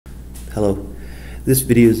Hello. This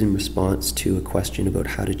video is in response to a question about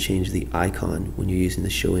how to change the icon when you're using the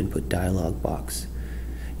Show Input dialog box.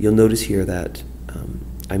 You'll notice here that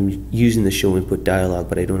I'm using the Show Input dialog,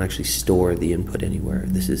 but I don't actually store the input anywhere.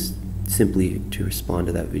 This is simply to respond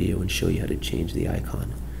to that video and show you how to change the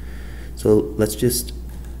icon. So let's just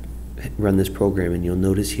run this program, and you'll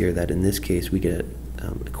notice here that in this case we get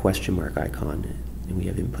a question mark icon and we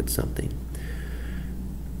have input something.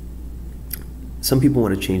 Some people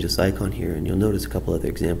want to change this icon here, and you'll notice a couple other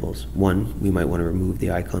examples. One, we might want to remove the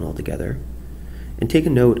icon altogether. And take a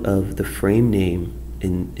note of the frame name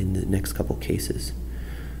in the next couple cases.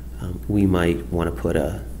 We might want to put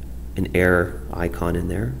an error icon in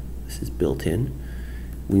there. This is built in.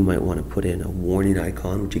 We might want to put in a warning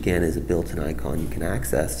icon, which again is a built-in icon you can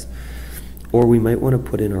access. Or we might want to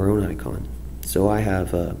put in our own icon. So I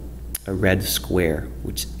have a red square,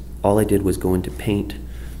 which all I did was go into Paint,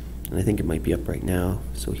 and I think it might be up right now.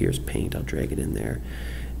 So here's Paint, I'll drag it in there.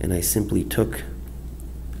 And I simply took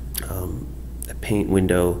a Paint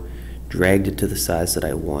window, dragged it to the size that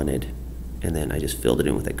I wanted, and then I just filled it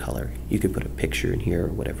in with a color. You could put a picture in here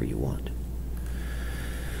or whatever you want.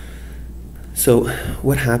 So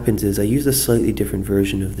what happens is I use a slightly different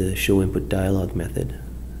version of the Show Input dialog method.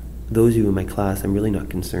 Those of you in my class, I'm really not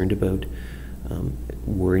concerned about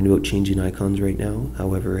worrying about changing icons right now.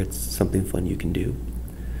 However, it's something fun you can do.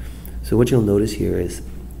 So what you'll notice here is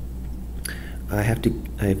I have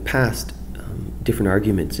passed different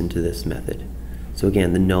arguments into this method. So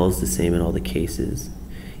again, the null is the same in all the cases.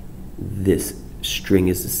 This string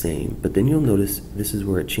is the same, but then you'll notice this is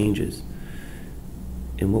where it changes.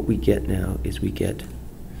 And what we get now is we get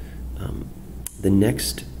the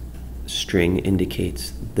next string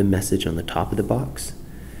indicates the message on the top of the box,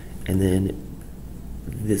 and then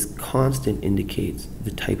this constant indicates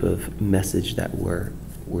the type of message that we're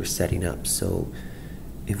setting up. So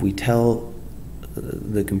if we tell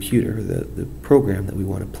the computer, the program, that we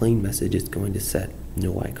want a plain message, it's going to set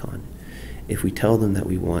no icon. If we tell them that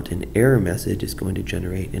we want an error message, it's going to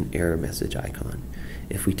generate an error message icon.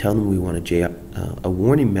 If we tell them we want a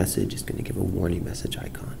warning message, it's going to give a warning message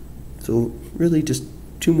icon. So really just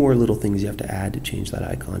two more little things you have to add to change that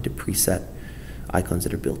icon to preset icons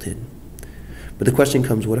that are built in. But the question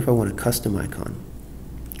comes, what if I want a custom icon?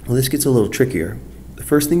 Well, this gets a little trickier. The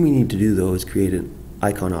first thing we need to do, though, is create an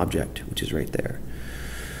icon object, which is right there.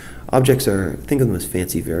 Objects are, think of them as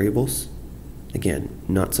fancy variables. Again,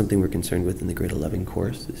 not something we're concerned with in the grade 11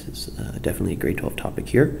 course. This is definitely a grade 12 topic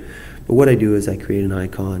here. But what I do is I create an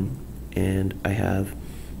icon, and I have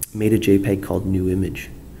made a JPEG called newImage.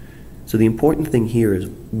 So the important thing here is,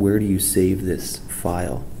 where do you save this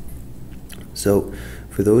file? So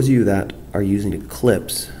for those of you that are using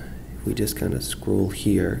Eclipse, if we just kind of scroll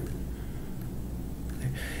here,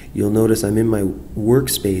 you'll notice I'm in my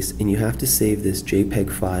workspace, and you have to save this JPEG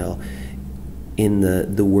file in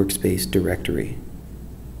the workspace directory.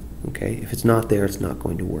 Okay, if it's not there, it's not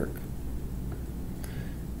going to work.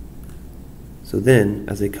 So then,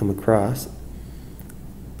 as I come across,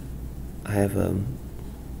 I have an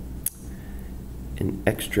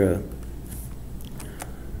extra,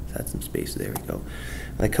 let's add some space, there we go.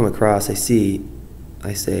 I come across, I say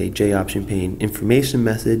JOptionPane information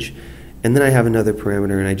message, and then I have another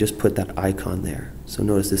parameter, and I just put that icon there. So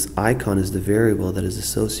notice this icon is the variable that is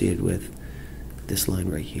associated with this line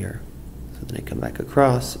right here. So then I come back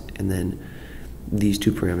across, and then these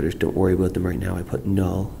two parameters, don't worry about them right now. I put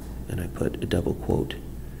null, and I put a double quote.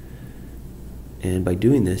 And by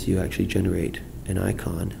doing this, you actually generate an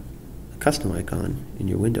icon, a custom icon, in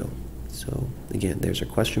your window. So again, there's a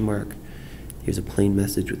question mark. Here's a plain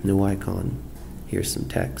message with no icon. Here's some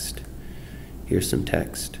text. Here's some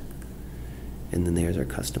text. And then there's our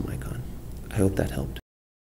custom icon. I hope that helped.